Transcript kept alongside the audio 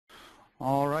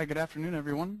All right, good afternoon,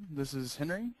 everyone. This is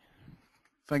Henry.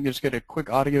 If I can just get a quick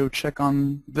audio check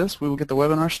on this, we will get the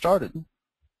webinar started.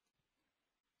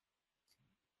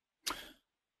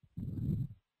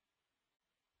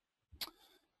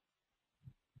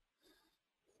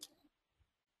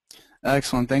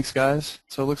 Excellent, thanks, guys.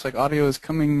 So it looks like audio is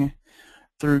coming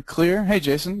through clear. Hey,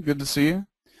 Jason, good to see you.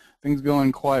 Things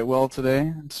going quite well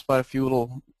today, despite a few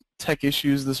little tech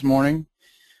issues this morning.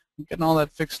 I'm getting all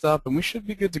that fixed up, and we should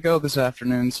be good to go this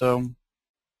afternoon. So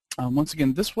once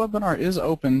again, this webinar is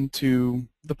open to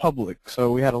the public.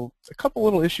 So we had a couple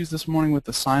little issues this morning with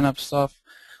the sign-up stuff.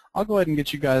 I'll go ahead and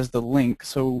get you guys the link.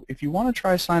 So if you want to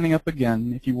try signing up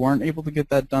again, if you weren't able to get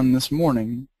that done this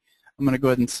morning, I'm going to go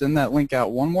ahead and send that link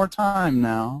out one more time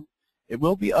now. It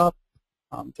will be up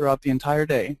throughout the entire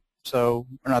day. So,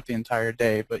 or not the entire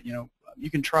day, but you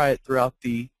can try it throughout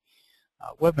the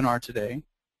webinar today.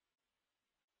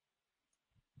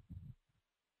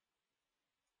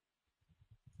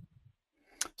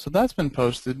 So that's been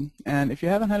posted, and if you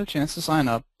haven't had a chance to sign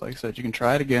up, like I said, you can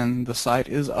try it again. The site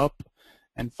is up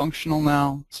and functional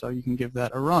now, so you can give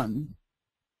that a run.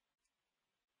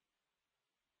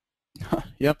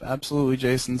 Yep, absolutely,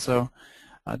 Jason. So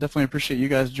definitely appreciate you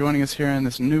guys joining us here in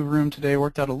this new room today.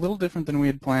 Worked out a little different than we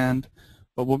had planned,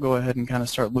 but we'll go ahead and kind of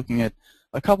start looking at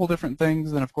a couple different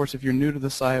things. And of course, if you're new to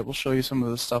the site, we'll show you some of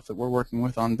the stuff that we're working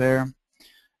with on there.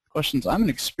 Questions. I'm an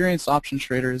experienced options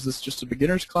trader. Is this just a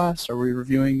beginner's class, or are we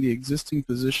reviewing the existing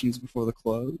positions before the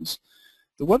close?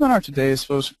 The webinar today is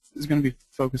going to be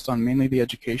focused on mainly the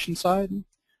education side.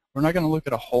 We're not going to look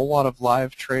at a whole lot of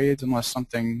live trades unless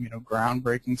something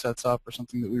groundbreaking sets up or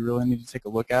something that we really need to take a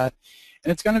look at.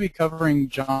 And it's going to be covering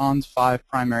John's 5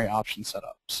 primary option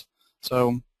setups.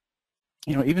 So,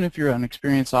 even if you're an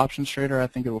experienced options trader, I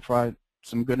think it will provide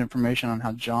some good information on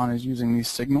how John is using these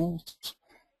signals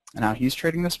and how he's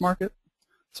trading this market.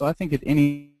 So I think at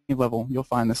any level you'll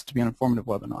find this to be an informative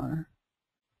webinar.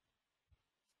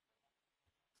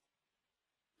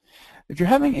 If you're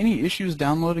having any issues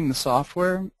downloading the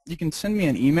software, you can send me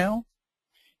an email,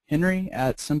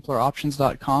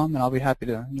 henry@simpleroptions.com, and I'll be happy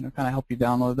to kind of help you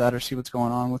download that or see what's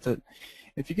going on with it.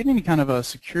 If you get any kind of a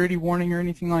security warning or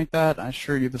anything like that, I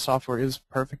assure you the software is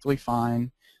perfectly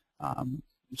fine.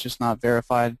 It's just not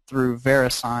verified through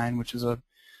VeriSign, which is a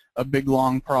big,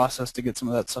 long process to get some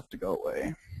of that stuff to go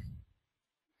away.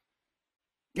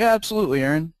 Yeah, absolutely,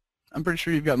 Aaron. I'm pretty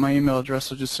sure you've got my email address,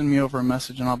 so just send me over a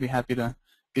message and I'll be happy to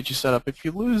get you set up. If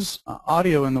you lose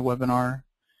audio in the webinar,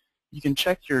 you can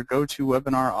check your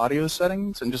GoToWebinar audio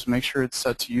settings and just make sure it's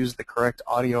set to use the correct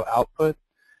audio output.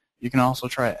 You can also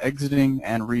try exiting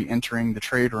and re-entering the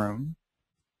trade room.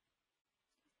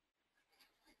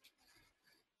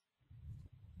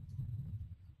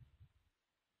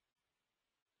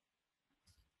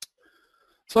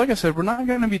 So like I said, we're not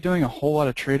going to be doing a whole lot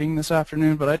of trading this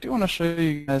afternoon, but I do want to show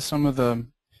you guys some of the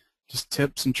just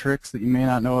tips and tricks that you may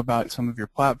not know about some of your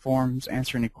platforms,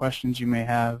 answer any questions you may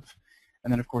have,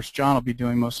 and then of course John will be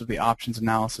doing most of the options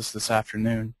analysis this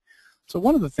afternoon. So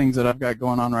one of the things that I've got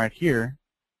going on right here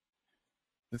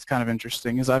that's kind of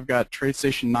interesting is I've got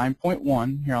TradeStation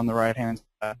 9.1 here on the right hand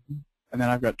side, and then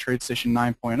I've got TradeStation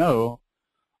 9.0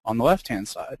 on the left hand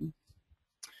side.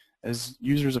 As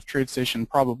users of TradeStation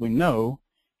probably know,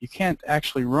 you can't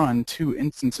actually run 2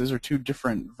 instances or 2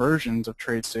 different versions of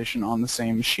TradeStation on the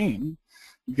same machine.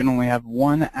 You can only have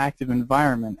one active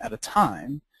environment at a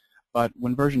time. But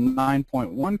when version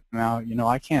 9.1 came out,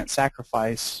 I can't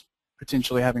sacrifice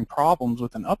potentially having problems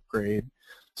with an upgrade.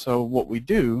 So what we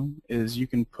do is you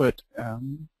can put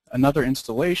another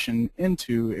installation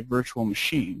into a virtual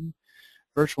machine.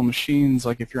 Virtual machines,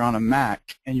 like if you're on a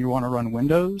Mac and you want to run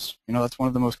Windows, that's one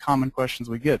of the most common questions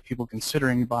we get, people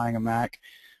considering buying a Mac,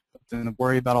 but then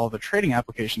worry about all the trading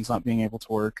applications not being able to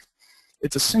work.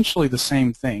 It's essentially the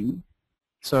same thing.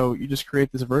 So you just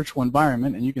create this virtual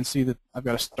environment, and you can see that I've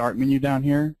got a start menu down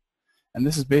here, and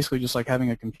this is basically just like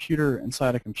having a computer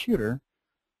inside a computer.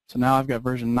 So now I've got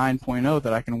version 9.0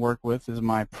 that I can work with as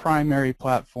my primary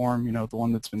platform, the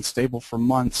one that's been stable for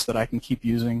months that I can keep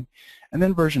using, and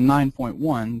then version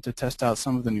 9.1 to test out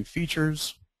some of the new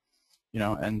features,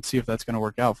 and see if that's going to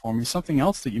work out for me. Something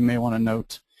else that you may want to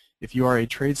note, if you are a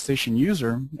TradeStation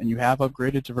user and you have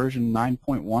upgraded to version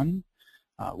 9.1,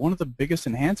 one of the biggest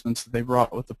enhancements that they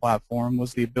brought with the platform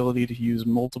was the ability to use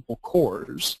multiple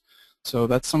cores. So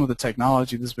that's some of the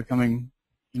technology that's becoming,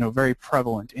 very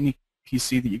prevalent. Any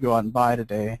PC that you go out and buy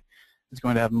today is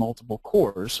going to have multiple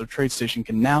cores, so TradeStation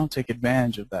can now take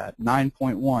advantage of that.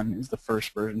 9.1 is the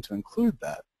first version to include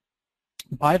that.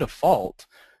 By default,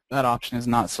 that option is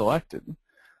not selected.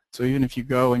 So even if you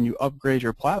go and you upgrade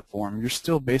your platform, you're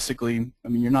still basically, I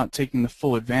mean, you're not taking the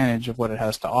full advantage of what it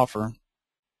has to offer.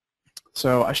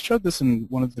 So I showed this in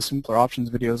one of the simpler options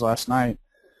videos last night,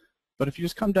 but if you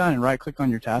just come down and right-click on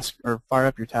your task, or fire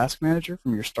up your task manager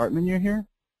from your start menu here,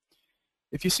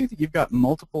 if you see that you've got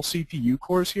multiple CPU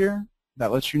cores here,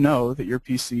 that lets you know that your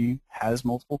PC has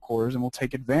multiple cores and will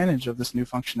take advantage of this new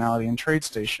functionality in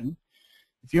TradeStation.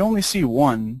 If you only see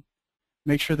one,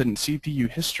 make sure that in CPU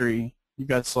history, you've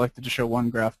got selected to show one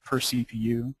graph per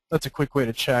CPU. That's a quick way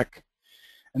to check.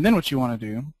 And then what you want to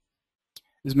do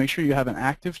is make sure you have an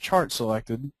active chart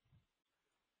selected,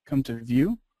 come to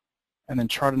View, and then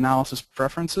Chart Analysis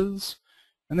Preferences,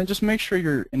 and then just make sure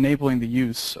you're enabling the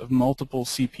use of multiple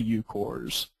CPU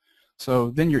cores.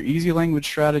 So then your easy language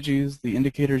strategies, the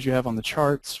indicators you have on the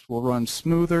charts will run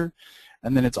smoother,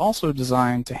 and then it's also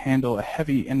designed to handle a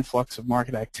heavy influx of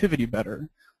market activity better.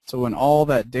 So when all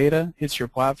that data hits your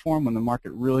platform, when the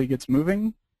market really gets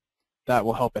moving, that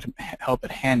will help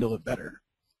it handle it better.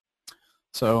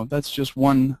 So that's just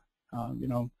one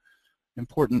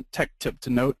important tech tip to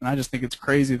note, and I just think it's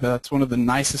crazy that that's one of the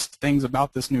nicest things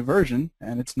about this new version,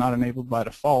 and it's not enabled by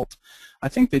default. I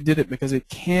think they did it because it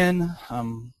can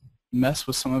mess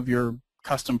with some of your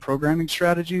custom programming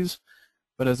strategies,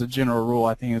 but as a general rule,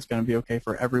 I think it's going to be okay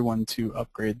for everyone to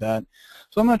upgrade that.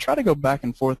 So I'm going to try to go back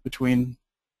and forth between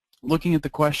looking at the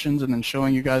questions and then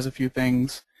showing you guys a few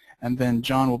things, and then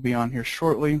John will be on here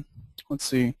shortly. Let's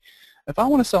see. If I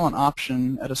want to sell an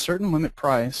option at a certain limit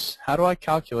price, how do I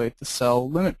calculate the sell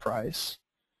limit price?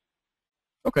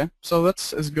 Okay, so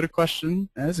that's as good a question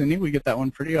as any. We get that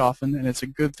one pretty often, and it's a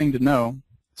good thing to know.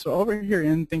 So over here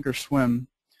in Thinkorswim,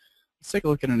 let's take a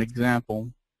look at an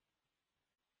example.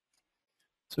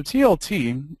 So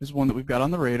TLT is one that we've got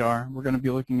on the radar. We're going to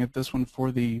be looking at this one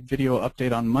for the video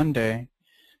update on Monday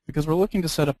because we're looking to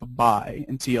set up a buy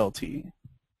in TLT.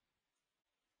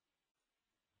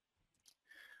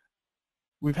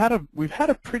 We've had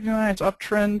a pretty nice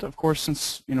uptrend, of course,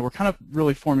 since we're kind of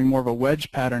really forming more of a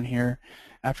wedge pattern here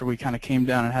after we kind of came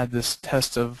down and had this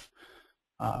test of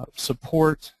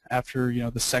support after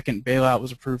the second bailout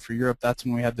was approved for Europe. That's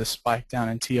when we had this spike down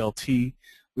in TLT.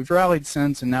 We've rallied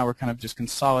since, and now we're kind of just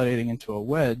consolidating into a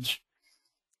wedge.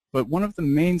 But one of the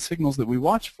main signals that we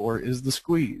watch for is the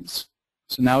squeeze.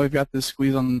 So now we've got this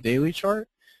squeeze on the daily chart.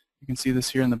 You can see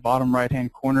this here in the bottom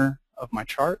right-hand corner of my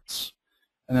charts.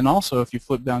 And then also, if you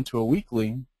flip down to a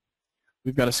weekly,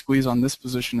 we've got a squeeze on this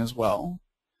position as well.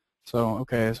 So,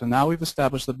 okay, so now we've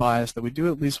established the bias that we do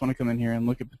at least want to come in here and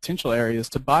look at potential areas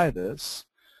to buy this.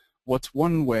 What's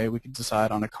one way we could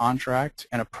decide on a contract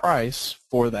and a price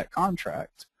for that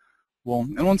contract? Well,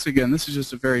 and once again, this is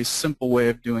just a very simple way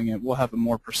of doing it. We'll have a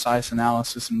more precise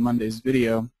analysis in Monday's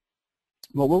video.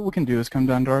 But what we can do is come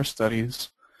down to our studies.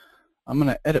 I'm going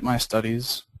to edit my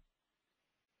studies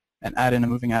and add in a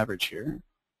moving average here.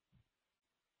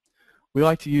 We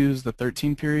like to use the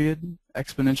 13-period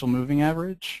exponential moving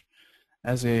average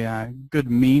as a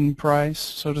good mean price,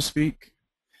 so to speak.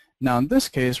 Now in this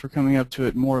case, we're coming up to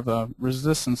it more of a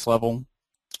resistance level.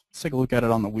 Let's take a look at it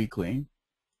on the weekly.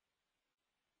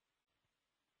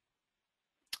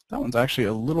 That one's actually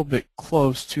a little bit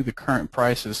close to the current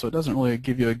prices, so it doesn't really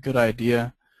give you a good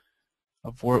idea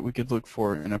of what we could look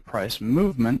for in a price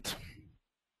movement.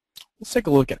 Let's take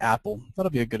a look at Apple. That'll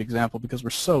be a good example because we're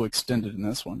so extended in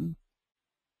this one.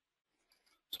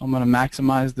 So I'm going to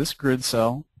maximize this grid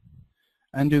cell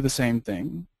and do the same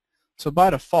thing. So by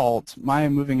default, my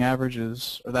moving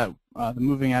averages, or the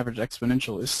moving average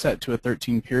exponential is set to a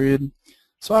 13-period,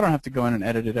 so I don't have to go in and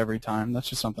edit it every time. That's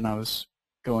just something I was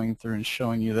going through and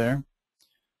showing you there.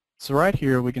 So right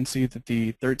here we can see that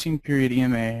the 13-period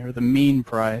EMA, or the mean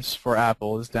price for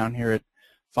Apple, is down here at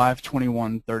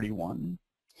 521.31.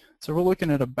 So we're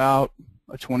looking at about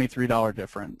a $23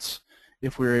 difference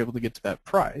if we were able to get to that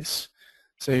price.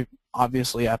 Say,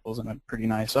 obviously Apple's in a pretty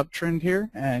nice uptrend here,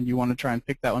 and you want to try and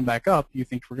pick that one back up. You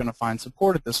think we're going to find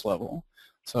support at this level.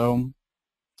 So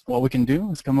what we can do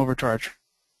is come over to our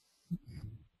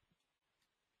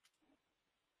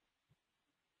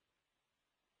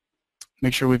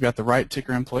make sure we've got the right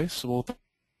ticker in place. So we'll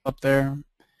up there,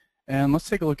 and let's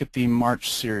take a look at the March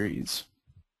series.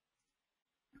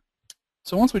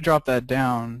 So once we drop that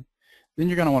down, then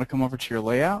you're going to want to come over to your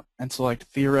layout and select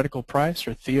theoretical price,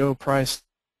 or Theo price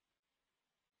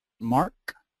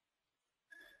mark,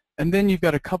 and then you've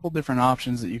got a couple different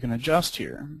options that you can adjust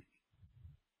here.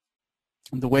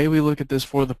 The way we look at this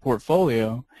for the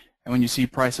portfolio, and when you see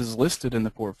prices listed in the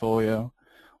portfolio,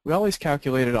 we always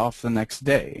calculate it off the next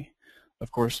day.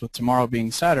 Of course, with tomorrow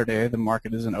being Saturday, the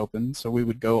market isn't open, so we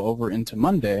would go over into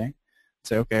Monday.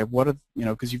 say, okay, what are,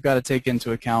 because you've got to take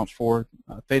into account for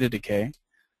theta decay.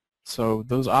 So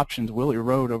those options will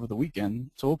erode over the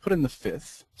weekend. So we'll put in the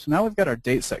 5th. So now we've got our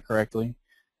date set correctly.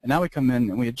 And now we come in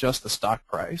and we adjust the stock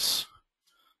price.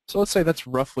 So let's say that's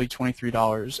roughly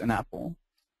 $23 an Apple.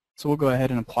 So we'll go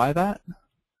ahead and apply that.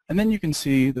 And then you can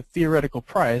see the theoretical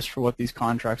price for what these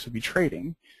contracts would be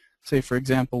trading. Say, for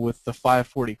example, with the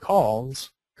 540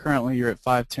 calls, currently you're at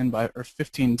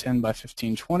 1510 by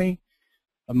 1520.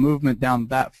 A movement down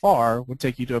that far would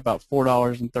take you to about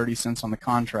 $4.30 on the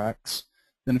contracts.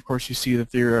 Then, of course, you see the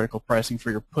theoretical pricing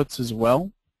for your puts as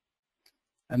well.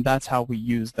 And that's how we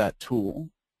use that tool.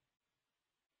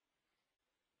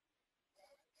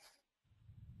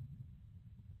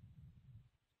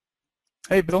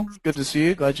 Hey, Bill. Good to see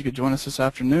you. Glad you could join us this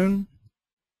afternoon.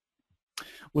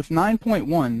 With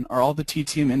 9.1, are all the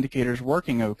TTM indicators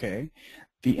working okay?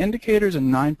 The indicators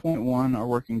in 9.1 are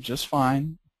working just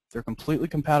fine. They're completely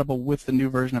compatible with the new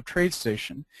version of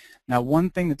TradeStation. Now, one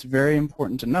thing that's very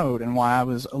important to note, and why I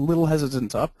was a little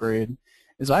hesitant to upgrade,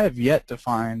 is I have yet to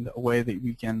find a way that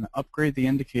we can upgrade the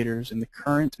indicators in the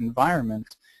current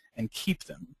environment and keep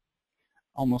them.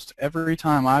 Almost every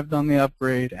time I've done the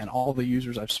upgrade, and all the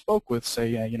users I've spoke with say,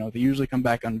 yeah, they usually come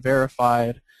back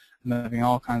unverified, and they're having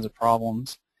all kinds of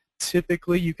problems.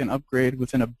 Typically, you can upgrade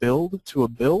within a build to a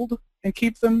build and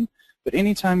keep them, but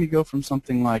anytime you go from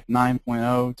something like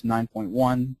 9.0 to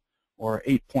 9.1 or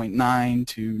 8.9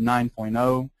 to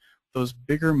 9.0, those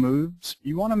bigger moves,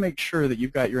 you want to make sure that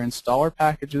you've got your installer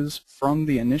packages from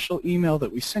the initial email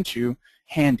that we sent you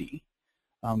handy,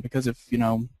 because if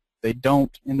they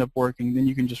don't end up working, then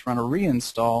you can just run a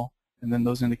reinstall, and then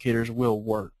those indicators will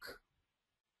work.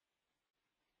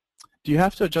 Do you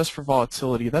have to adjust for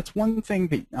volatility? That's one thing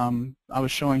that I was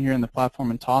showing here in the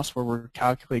platform and toss where we're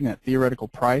calculating that theoretical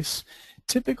price.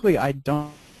 Typically, I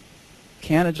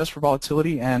can adjust for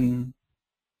volatility, and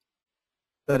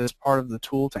that is part of the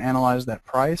tool to analyze that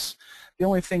price. The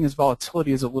only thing is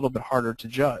volatility is a little bit harder to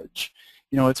judge.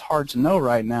 It's hard to know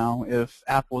right now if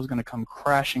Apple is going to come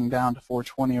crashing down to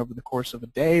 420 over the course of a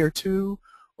day or two,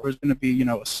 or is going to be,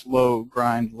 a slow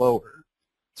grind lower.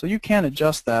 So you can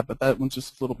adjust that, but that one's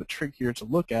just a little bit trickier to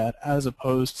look at as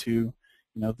opposed to,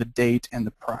 the date and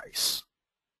the price.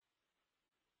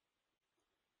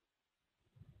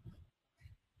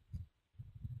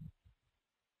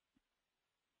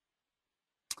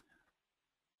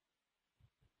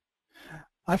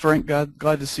 Hi Frank,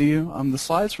 glad to see you. The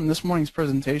slides from this morning's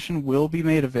presentation will be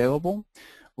made available.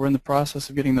 We're in the process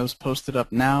of getting those posted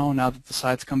up now that the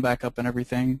sites come back up and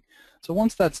everything. So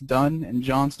once that's done and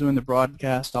John's doing the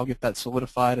broadcast, I'll get that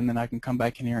solidified, and then I can come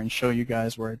back in here and show you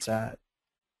guys where it's at.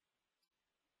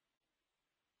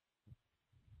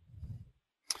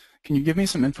 Can you give me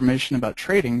some information about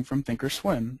trading from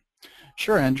Thinkorswim?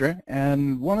 Sure, Andre.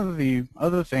 And one of the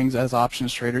other things as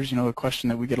options traders, a question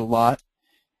that we get a lot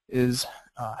is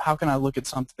how can I look at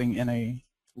something in a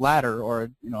ladder or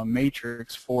a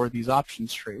matrix for these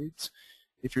options trades?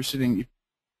 If you're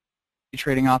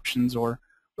trading options or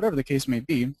whatever the case may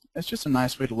be, it's just a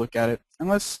nice way to look at it. And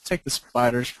let's take the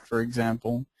spiders, for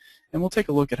example, and we'll take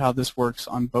a look at how this works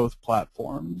on both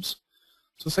platforms.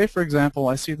 So say, for example,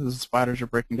 I see that the spiders are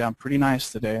breaking down pretty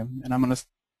nice today, and I'm going to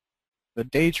the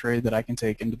day trade that I can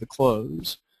take into the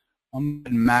close. I'm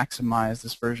going to maximize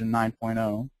this version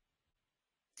 9.0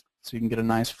 so you can get a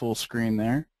nice full screen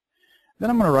there. Then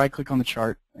I'm going to right-click on the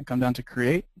chart and come down to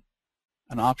Create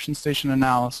an Option Station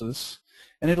Analysis,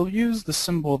 and it'll use the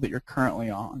symbol that you're currently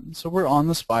on. So we're on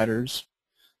the spiders,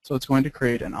 so it's going to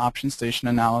create an Option Station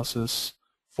Analysis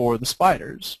for the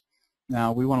spiders.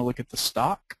 Now we want to look at the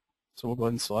stock, so we'll go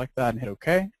ahead and select that and hit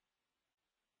OK.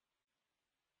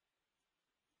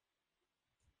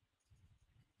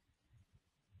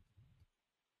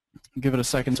 Give it a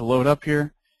second to load up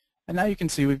here, and now you can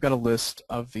see we've got a list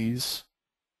of these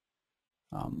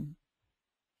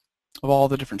of all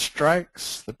the different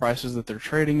strikes, the prices that they're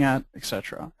trading at,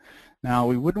 etc. Now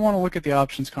we wouldn't want to look at the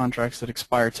options contracts that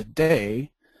expire today,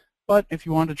 but if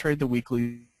you want to trade the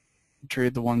weekly,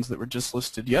 trade the ones that were just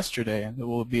listed yesterday that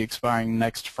will be expiring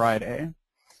next Friday.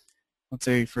 Let's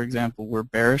say, for example, we're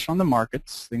bearish on the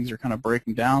markets, things are kind of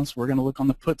breaking down, so we're going to look on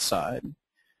the put side.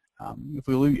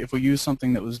 If we use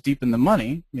something that was deep in the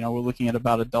money, we're looking at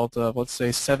about a delta of, let's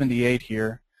say, 78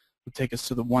 here, would take us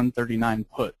to the 139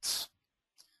 puts.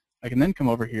 I can then come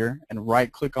over here and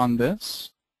right-click on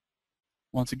this.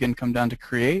 Once again, come down to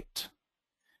Create,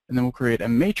 and then we'll create a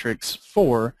matrix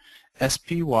for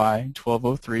SPY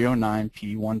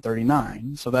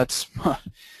 120309P139. So that's kind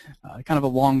of a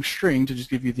long string to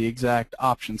just give you the exact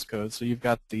options code. So you've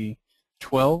got the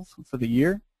 12 for the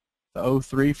year, the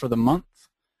 03 for the month,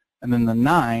 and then the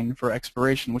 9 for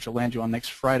expiration, which will land you on next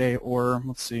Friday, or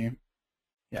let's see.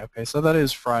 Yeah, okay, so that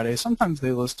is Friday. Sometimes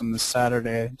they list them as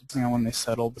Saturday, depending on when they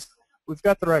settle. But we've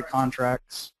got the right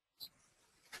contracts.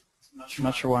 I'm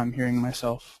not sure why I'm hearing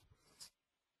myself.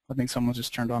 I think someone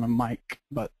just turned on a mic.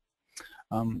 But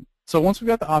so once we've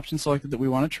got the option selected that we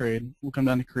want to trade, we'll come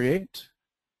down to Create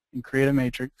and create a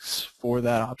matrix for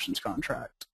that options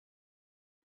contract.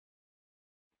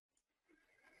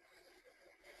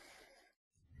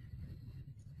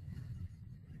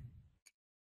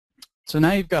 So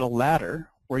now you've got a ladder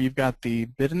where you've got the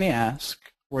bid and the ask,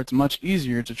 where it's much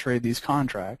easier to trade these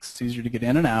contracts. It's easier to get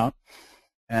in and out,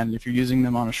 and if you're using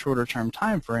them on a shorter term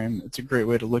time frame, it's a great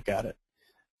way to look at it.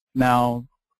 Now,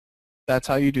 that's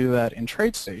how you do that in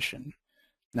TradeStation.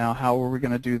 Now, how are we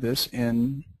going to do this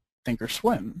in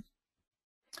Thinkorswim?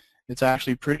 It's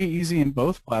actually pretty easy in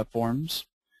both platforms,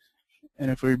 and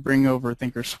if we bring over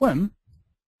Thinkorswim,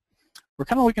 we're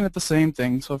kind of looking at the same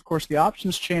thing. So of course the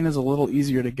options chain is a little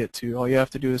easier to get to. All you have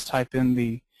to do is type in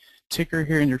the ticker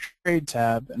here in your trade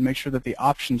tab and make sure that the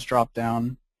options drop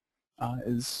down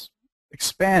is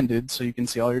expanded so you can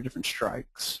see all your different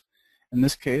strikes. In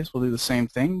this case, we'll do the same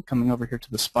thing, coming over here to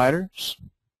the spiders,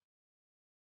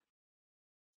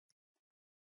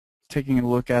 taking a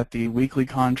look at the weekly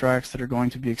contracts that are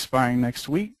going to be expiring next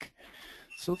week.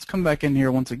 So let's come back in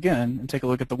here once again and take a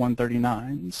look at the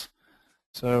 139s.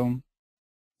 So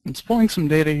it's pulling some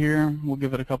data here. We'll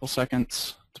give it a couple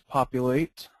seconds to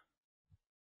populate.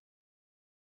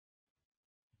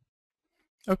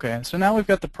 Okay, so now we've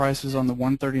got the prices on the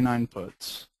 139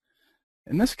 puts.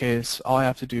 In this case, all I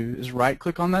have to do is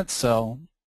right-click on that cell,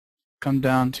 come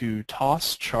down to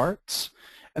Toss Charts,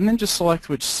 and then just select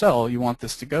which cell you want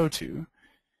this to go to.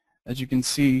 As you can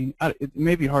see, it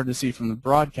may be hard to see from the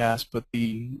broadcast, but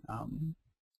the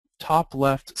top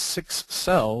left 6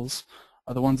 cells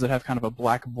are the ones that have kind of a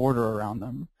black border around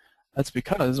them. That's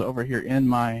because over here in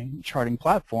my charting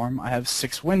platform, I have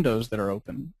 6 windows that are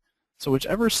open. So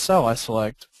whichever cell I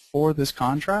select for this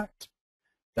contract,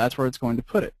 that's where it's going to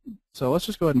put it. So let's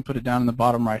just go ahead and put it down in the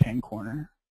bottom right-hand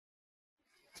corner.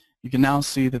 You can now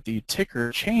see that the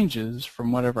ticker changes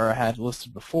from whatever I had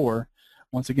listed before,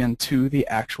 once again, to the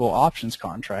actual options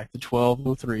contract, the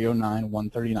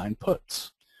 12/03/09/139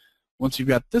 puts. Once you've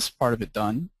got this part of it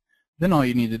done, then all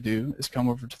you need to do is come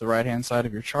over to the right-hand side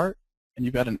of your chart, and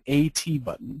you've got an AT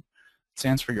button. It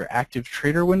stands for your active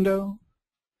trader window,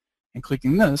 and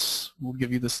clicking this will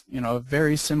give you this, a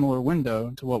very similar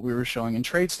window to what we were showing in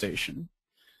TradeStation.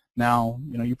 Now,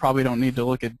 you probably don't need to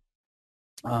look at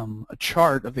a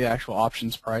chart of the actual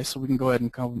options price, so we can go ahead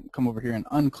and come over here and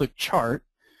unclick chart.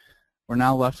 We're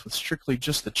now left with strictly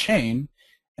just the chain,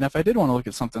 and if I did want to look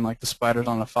at something like the spiders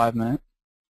on a 5-minute,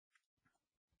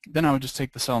 then I would just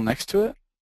take the cell next to it,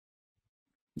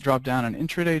 drop down an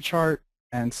intraday chart,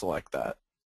 and select that.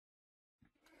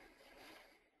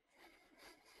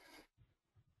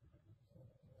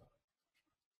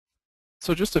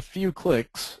 So just a few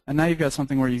clicks, and now you've got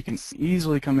something where you can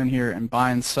easily come in here and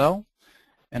buy and sell,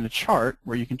 and a chart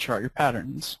where you can chart your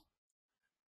patterns.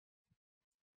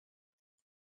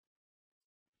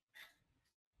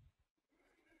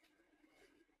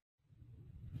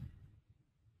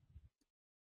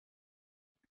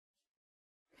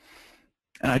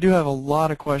 And I do have a lot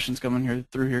of questions coming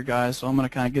through here, guys, so I'm going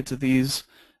to kind of get to these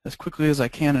as quickly as I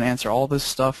can and answer all this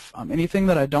stuff. Anything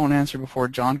that I don't answer before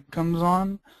John comes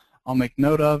on, I'll make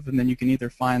note of, and then you can either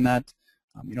find that,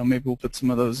 maybe we'll put some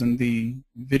of those in the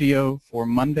video for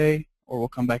Monday, or we'll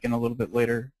come back in a little bit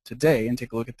later today and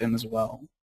take a look at them as well.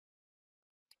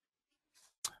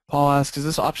 Paul asks, is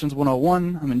this Options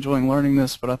 101? I'm enjoying learning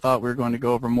this, but I thought we were going to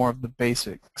go over more of the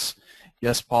basics.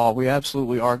 Yes, Paul, we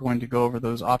absolutely are going to go over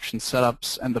those option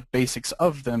setups and the basics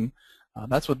of them.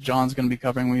 That's what John's going to be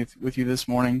covering with you this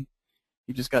morning.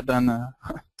 He just got done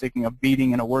taking a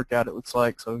beating in a workout, it looks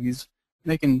like, so he's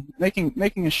making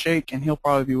a shake, and he'll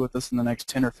probably be with us in the next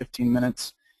 10 or 15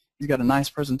 minutes. He's got a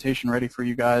nice presentation ready for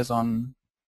you guys on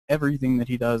everything that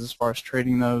he does as far as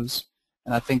trading those,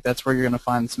 and I think that's where you're going to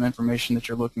find some information that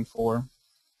you're looking for.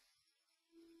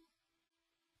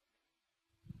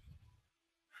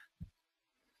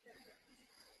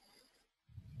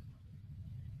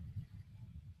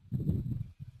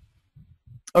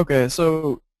 Okay,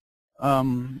 so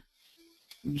John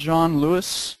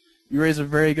Lewis, you raise a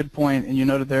very good point, and you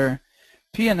noted there,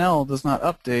 P&L does not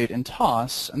update in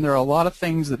TOS, and there are a lot of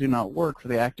things that do not work for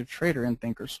the active trader in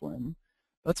Thinkorswim.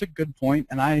 That's a good point,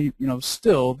 and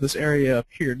still, this area up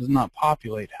here does not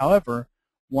populate. However,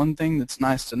 one thing that's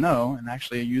nice to know, and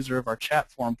actually a user of our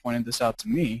chat forum pointed this out to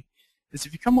me, is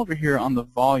if you come over here on the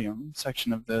volume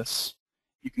section of this,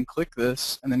 you can click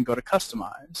this and then go to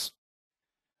Customize.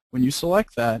 When you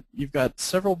select that, you've got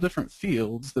several different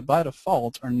fields that by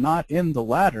default are not in the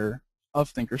ladder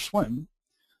of thinkorswim.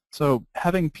 So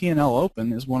having P&L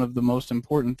open is one of the most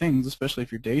important things, especially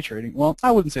if you're day trading. Well,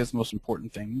 I wouldn't say it's the most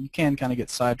important thing. You can kind of get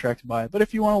sidetracked by it, but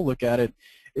if you want to look at it,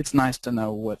 it's nice to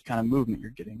know what kind of movement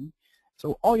you're getting.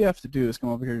 So all you have to do is come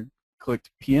over here, click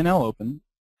P&L open,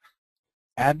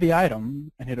 add the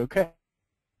item, and hit OK.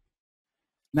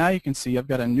 Now you can see I've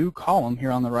got a new column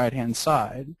here on the right-hand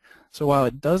side. So while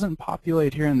it doesn't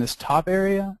populate here in this top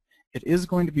area, it is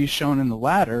going to be shown in the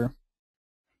ladder.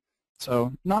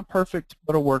 So not perfect,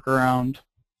 but a workaround,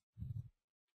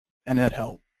 and it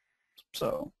helped.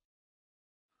 So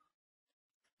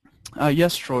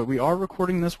yes, Troy, we are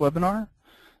recording this webinar.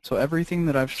 So everything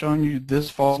that I've shown you this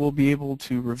fall we'll be able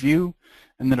to review.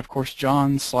 And then, of course,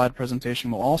 John's slide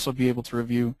presentation will also be able to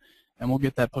review. And we'll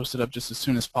get that posted up just as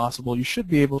soon as possible. You should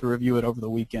be able to review it over the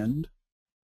weekend.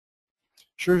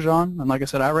 Sure, John. And like I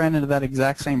said, I ran into that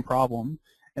exact same problem.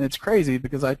 And it's crazy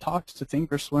because I talked to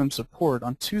thinkorswim support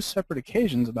on 2 separate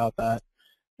occasions about that,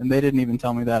 and they didn't even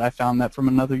tell me that. I found that from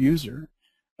another user.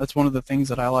 That's one of the things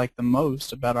that I like the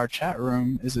most about our chat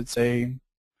room is it's a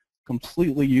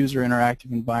completely user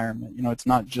interactive environment. You know, it's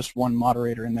not just one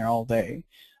moderator in there all day.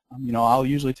 You know, I'll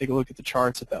usually take a look at the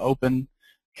charts at the open.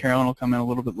 Carolyn will come in a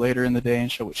little bit later in the day and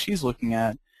show what she's looking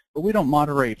at, but we don't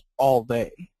moderate all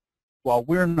day. While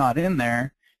we're not in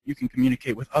there, you can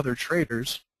communicate with other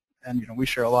traders, and you know, we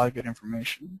share a lot of good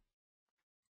information.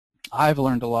 I've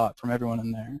learned a lot from everyone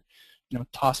in there. You know,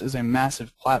 TOS is a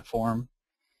massive platform,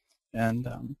 and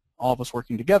all of us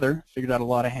working together figured out a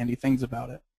lot of handy things about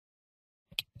it.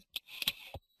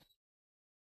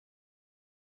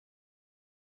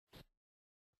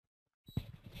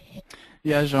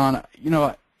 Yeah, Jean, you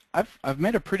know, I've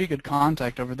made a pretty good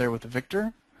contact over there with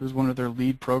Victor, who's one of their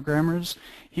lead programmers.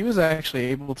 He was actually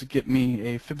able to get me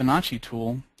a Fibonacci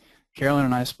tool. Carolyn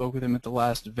and I spoke with him at the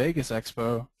last Vegas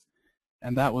Expo,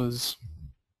 and that was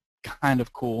kind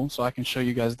of cool. So I can show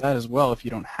you guys that as well if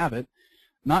you don't have it.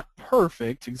 Not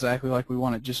perfect, exactly like we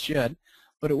want it just yet,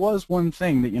 but it was one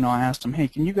thing that, you know, I asked him, hey,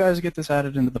 can you guys get this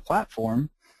added into the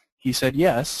platform? He said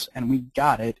yes, and we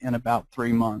got it in about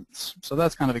 3 months. So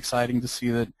that's kind of exciting to see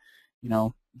that, you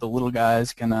know, the little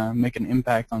guys can make an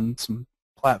impact on some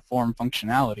platform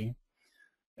functionality.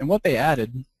 And what they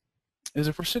added is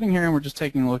if we're sitting here and we're just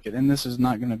taking a look at, and this is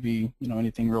not going to be, you know,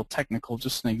 anything real technical,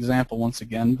 just an example once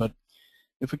again, but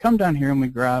if we come down here and we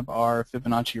grab our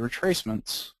Fibonacci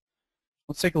retracements,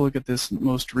 let's take a look at this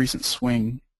most recent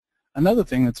swing. Another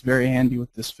thing that's very handy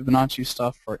with this Fibonacci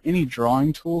stuff are any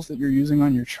drawing tools that you're using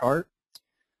on your chart.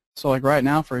 So like right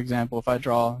now, for example, if I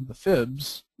draw the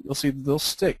fibs, you'll see that they'll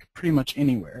stick pretty much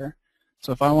anywhere.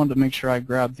 So if I wanted to make sure I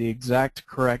grab the exact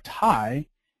correct high,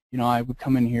 you know, I would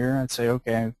come in here and say,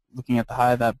 okay, looking at the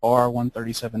high of that bar,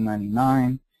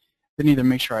 137.99, then either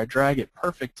make sure I drag it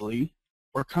perfectly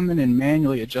or come in and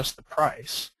manually adjust the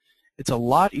price. It's a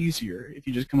lot easier if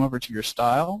you just come over to your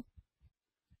style,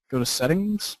 go to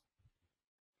settings,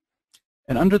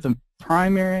 and under the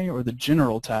primary or the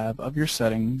general tab of your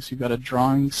settings, you've got a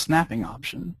drawing snapping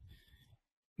option.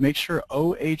 Make sure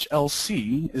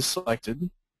OHLC is selected,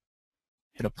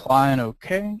 hit apply and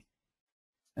OK,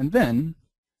 and then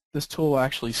this tool will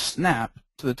actually snap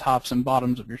to the tops and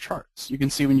bottoms of your charts. You can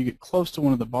see when you get close to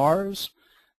one of the bars,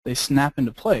 they snap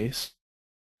into place,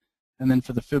 and then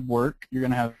for the fib work, you're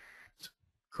going to have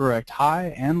correct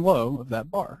high and low of that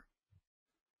bar.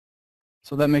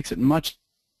 So that makes it much,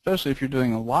 especially if you're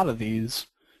doing a lot of these,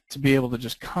 to be able to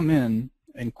just come in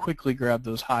and quickly grab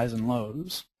those highs and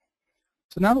lows.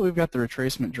 So now that we've got the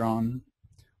retracement drawn,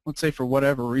 let's say for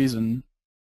whatever reason,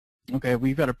 okay,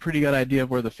 we've got a pretty good idea of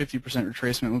where the 50%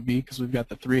 retracement would be because we've got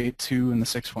the 382 and the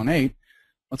 618.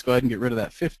 Let's go ahead and get rid of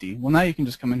that 50. Well, now you can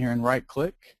just come in here and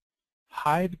right-click,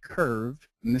 hide curve.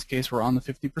 In this case, we're on the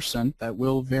 50%. That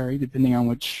will vary depending on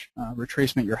which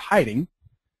retracement you're hiding.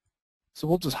 So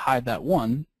we'll just hide that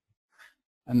one.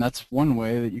 And that's one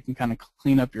way that you can kind of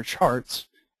clean up your charts.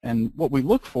 And what we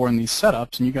look for in these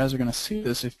setups, and you guys are going to see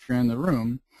this if you're in the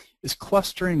room, is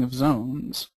clustering of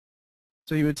zones.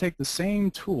 So you would take the same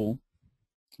tool.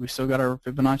 We still got our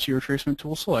Fibonacci retracement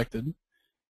tool selected.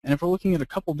 And if we're looking at a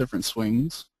couple different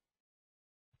swings,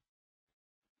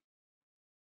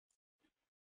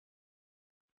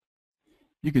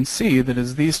 you can see that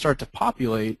as these start to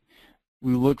populate,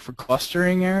 we look for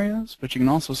clustering areas, but you can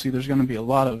also see there's going to be a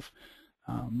lot of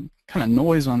kind of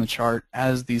noise on the chart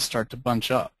as these start to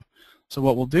bunch up. So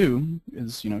what we'll do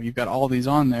is, you know, you've got all these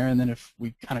on there, and then if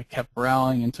we kind of kept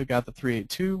rallying and took out the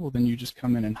 382, well, then you just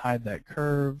come in and hide that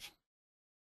curve,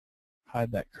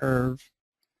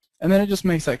 And then it just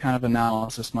makes that kind of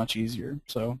analysis much easier.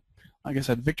 So like I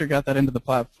said, Victor got that into the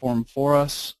platform for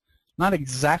us. Not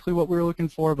exactly what we were looking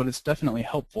for, but it's definitely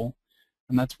helpful.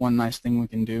 And that's one nice thing we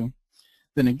can do.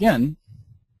 Then again,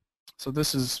 so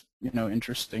this is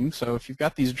interesting. So if you've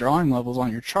got these drawing levels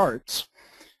on your charts,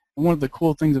 and one of the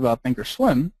cool things about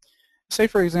Thinkorswim, say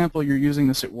for example you're using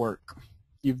this at work.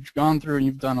 You've gone through and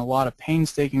you've done a lot of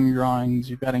painstaking drawings,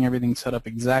 you've got everything set up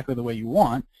exactly the way you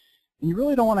want, and you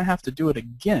really don't want to have to do it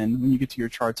again when you get to your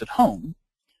charts at home.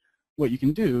 What you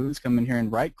can do is come in here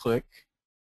and right click,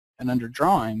 and under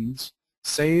drawings,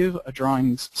 save a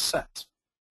drawings set.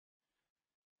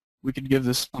 We could give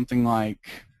this something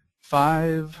like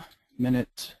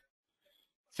 5-minute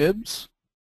fibs,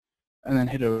 and then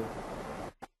hit OK.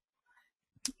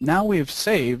 Now we have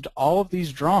saved all of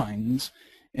these drawings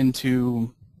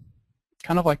into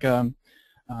kind of like a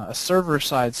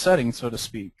server-side setting, so to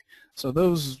speak. So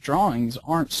those drawings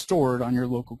aren't stored on your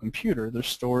local computer. They're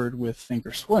stored with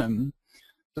Thinkorswim.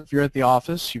 So if you're at the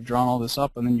office, you've drawn all this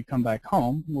up, and then you come back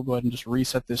home, we'll go ahead and just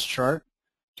reset this chart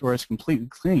to where it's completely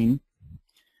clean.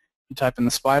 You type in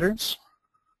the spiders.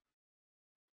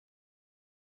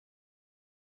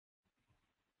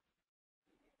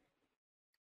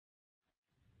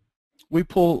 We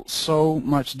pull so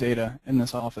much data in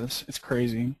this office. It's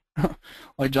crazy.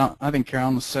 Like John, I think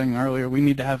Carolyn was saying earlier, we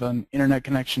need to have an internet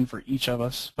connection for each of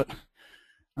us. But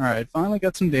all right, finally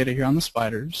got some data here on the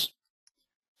spiders.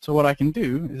 So what I can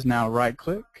do is now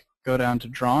right-click, go down to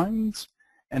Drawings,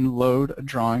 and load a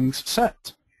drawings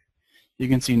set. You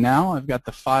can see now I've got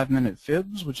the 5-minute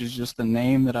fibs, which is just the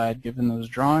name that I had given those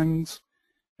drawings.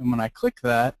 And when I click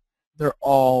that, they're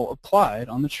all applied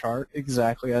on the chart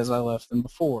exactly as I left them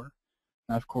before.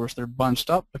 Now, of course, they're bunched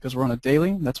up because we're on a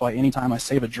daily. That's why anytime I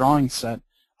save a drawing set,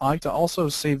 I like to also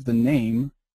save the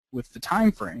name with the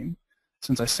time frame.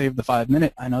 Since I saved the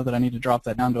 5-minute, I know that I need to drop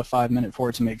that down to a 5-minute for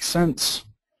it to make sense.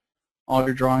 All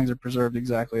your drawings are preserved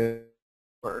exactly as they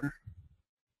were.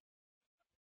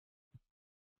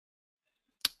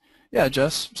 Yeah,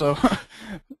 Jess. So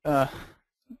that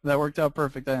worked out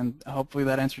perfect, and hopefully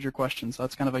that answered your question. So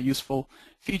that's kind of a useful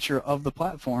feature of the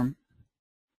platform.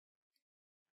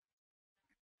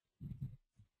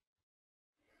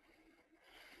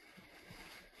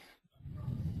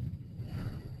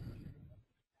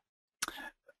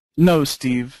 No,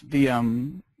 Steve. The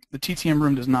TTM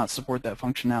room does not support that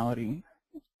functionality.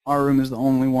 Our room is the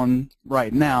only one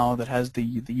right now that has the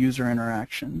user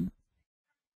interaction.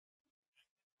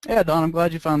 Yeah, Don, I'm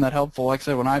glad you found that helpful. Like I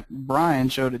said, when Brian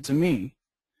showed it to me.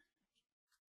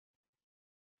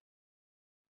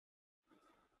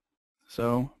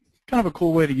 So kind of a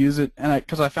cool way to use it, and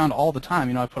because I found all the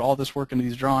time, I put all this work into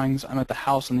these drawings. I'm at the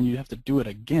house, and then you have to do it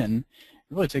again.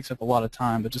 It really takes up a lot of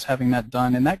time, but just having that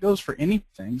done, and that goes for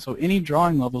anything. So any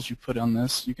drawing levels you put on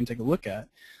this, you can take a look at.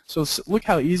 So look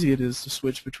how easy it is to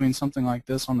switch between something like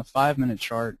this on the 5-minute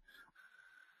chart.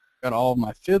 Got all of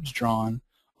my fibs drawn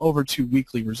over to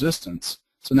weekly resistance.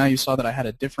 So now you saw that I had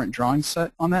a different drawing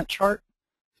set on that chart,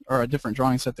 or a different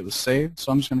drawing set that was saved.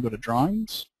 So I'm just going to go to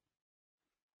Drawings.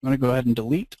 I'm going to go ahead and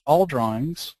delete all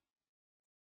drawings.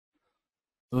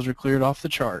 Those are cleared off the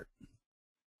chart.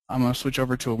 I'm going to switch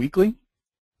over to a weekly.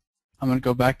 I'm going to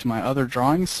go back to my other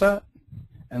drawing set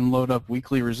and load up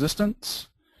weekly resistance.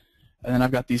 And then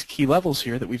I've got these key levels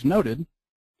here that we've noted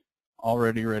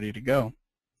already ready to go.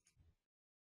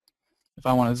 If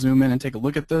I want to zoom in and take a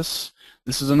look at this,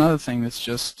 this is another thing that's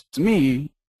just, to me,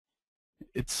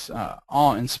 it's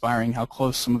awe-inspiring how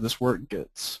close some of this work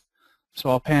gets.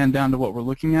 So I'll pan down to what we're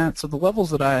looking at. So the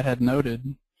levels that I had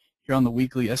noted here on the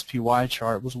weekly SPY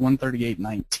chart was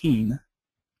 138.19.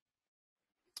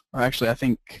 Or actually, I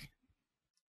think,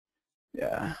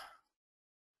 yeah,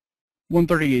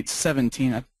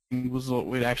 138.17 I think was what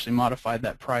we'd actually modified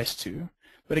that price to.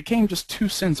 But it came just 2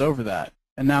 cents over that,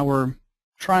 and now we're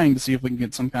trying to see if we can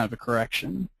get some kind of a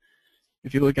correction.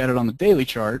 If you look at it on the daily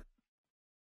chart,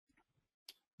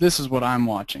 this is what I'm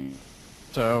watching.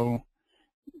 So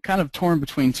kind of torn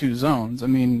between two zones. I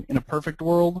mean, in a perfect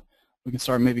world, we can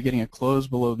start maybe getting a close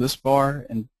below this bar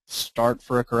and start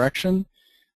for a correction.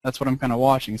 That's what I'm kind of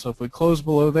watching. So if we close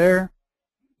below there,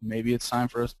 maybe it's time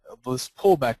for this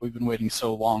pullback we've been waiting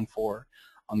so long for.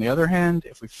 On the other hand,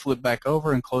 if we flip back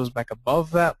over and close back above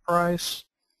that price,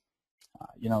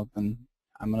 then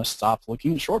I'm going to stop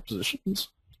looking at short positions.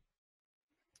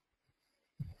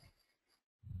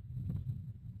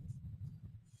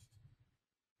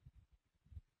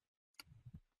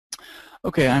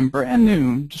 Okay, I'm brand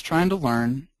new, just trying to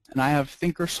learn, and I have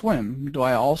Thinkorswim. Do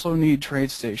I also need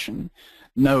TradeStation?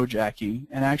 No, Jackie.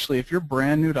 And actually, if you're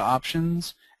brand new to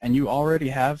options and you already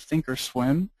have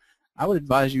Thinkorswim, I would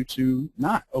advise you to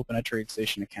not open a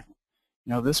TradeStation account.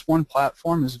 You know, this one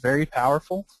platform is very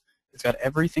powerful. It's got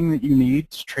everything that you need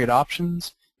to trade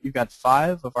options. You've got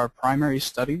 5 of our primary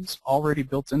studies already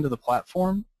built into the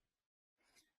platform.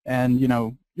 And, you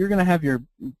know, you're going to have your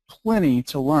plenty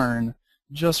to learn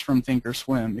just from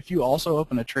Thinkorswim. If you also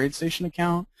open a TradeStation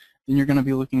account, then you're going to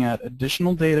be looking at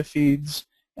additional data feeds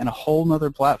and a whole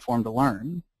nother platform to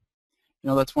learn. You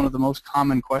know, that's one of the most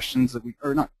common questions that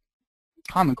or not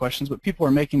common questions, but people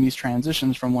are making these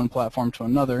transitions from one platform to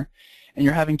another, and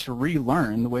you're having to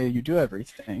relearn the way you do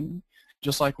everything.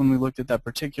 Just like when we looked at that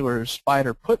particular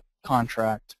spider put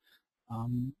contract,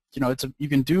 you know, you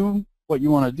can do what you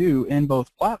want to do in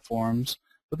both platforms,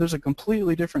 but there's a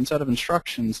completely different set of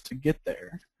instructions to get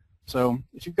there. So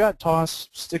if you've got TOS,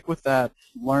 stick with that,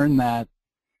 learn that,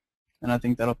 and I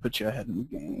think that'll put you ahead in the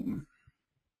game.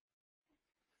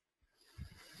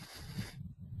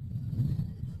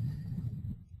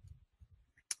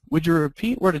 Would you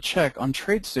repeat where to check on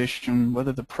TradeStation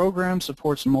whether the program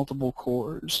supports multiple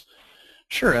cores?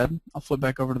 Sure, Ed. I'll flip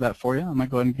back over to that for you. I'm going to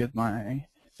go ahead and get my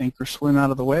Thinkorswim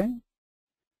out of the way.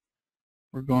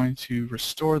 We're going to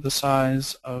restore the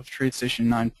size of TradeStation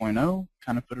 9.0,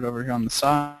 kind of put it over here on the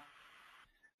side,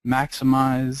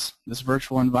 maximize this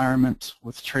virtual environment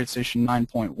with TradeStation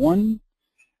 9.1,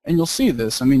 and you'll see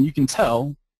this. I mean, you can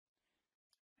tell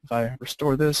if I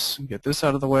restore this and get this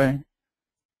out of the way.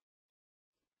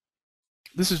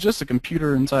 This is just a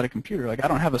computer inside a computer. Like, I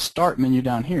don't have a start menu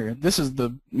down here. This is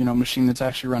the machine that's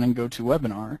actually running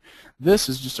GoToWebinar. This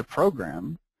is just a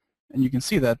program, and you can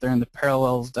see that there in the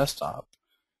Parallels desktop.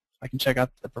 I can check out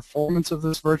the performance of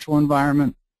this virtual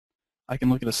environment. I can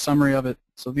look at a summary of it.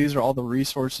 So these are all the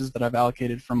resources that I've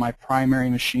allocated from my primary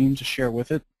machine to share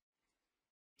with it.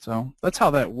 So that's how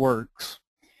that works.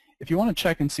 If you want to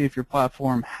check and see if your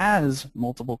platform has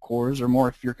multiple cores, or more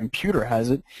if your computer has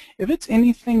it, if it's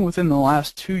anything within the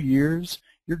last 2 years,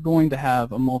 you're going to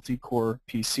have a multi-core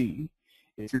PC.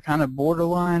 If you're kind of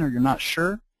borderline or you're not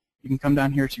sure, you can come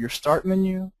down here to your Start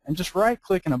menu and just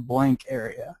right-click in a blank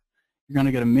area. You're going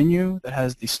to get a menu that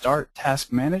has the Start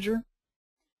Task Manager,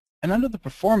 and under the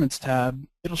Performance tab,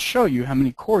 it'll show you how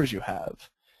many cores you have.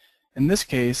 In this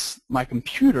case, my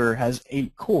computer has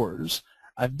 8 cores.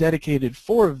 I've dedicated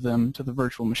 4 of them to the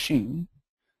virtual machine.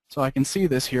 So I can see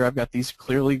this here. I've got these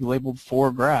clearly labeled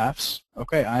 4 graphs.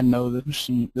 Okay, I know that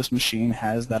this machine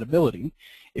has that ability.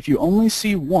 If you only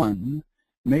see one,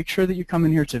 make sure that you come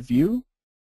in here to View,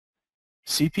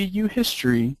 CPU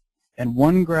History, and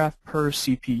 1 graph per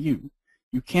CPU.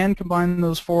 You can combine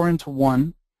those 4 into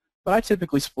one, but I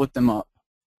typically split them up.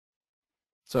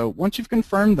 So once you've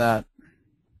confirmed that,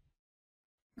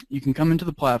 you can come into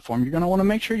the platform. You're going to want to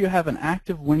make sure you have an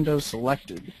active window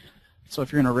selected. So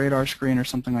if you're in a radar screen or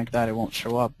something like that, it won't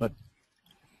show up. But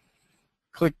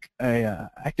click a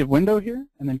active window here,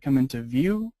 and then come into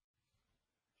View,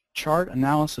 Chart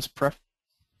Analysis Preferences,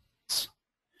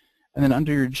 and then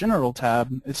under your General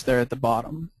tab, it's there at the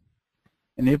bottom.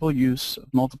 Enable use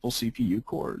of multiple CPU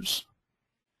cores.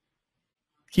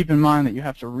 Keep in mind that you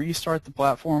have to restart the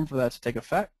platform for that to take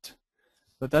effect.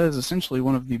 But that is essentially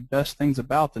one of the best things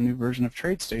about the new version of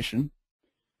TradeStation,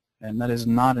 and that is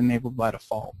not enabled by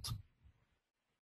default.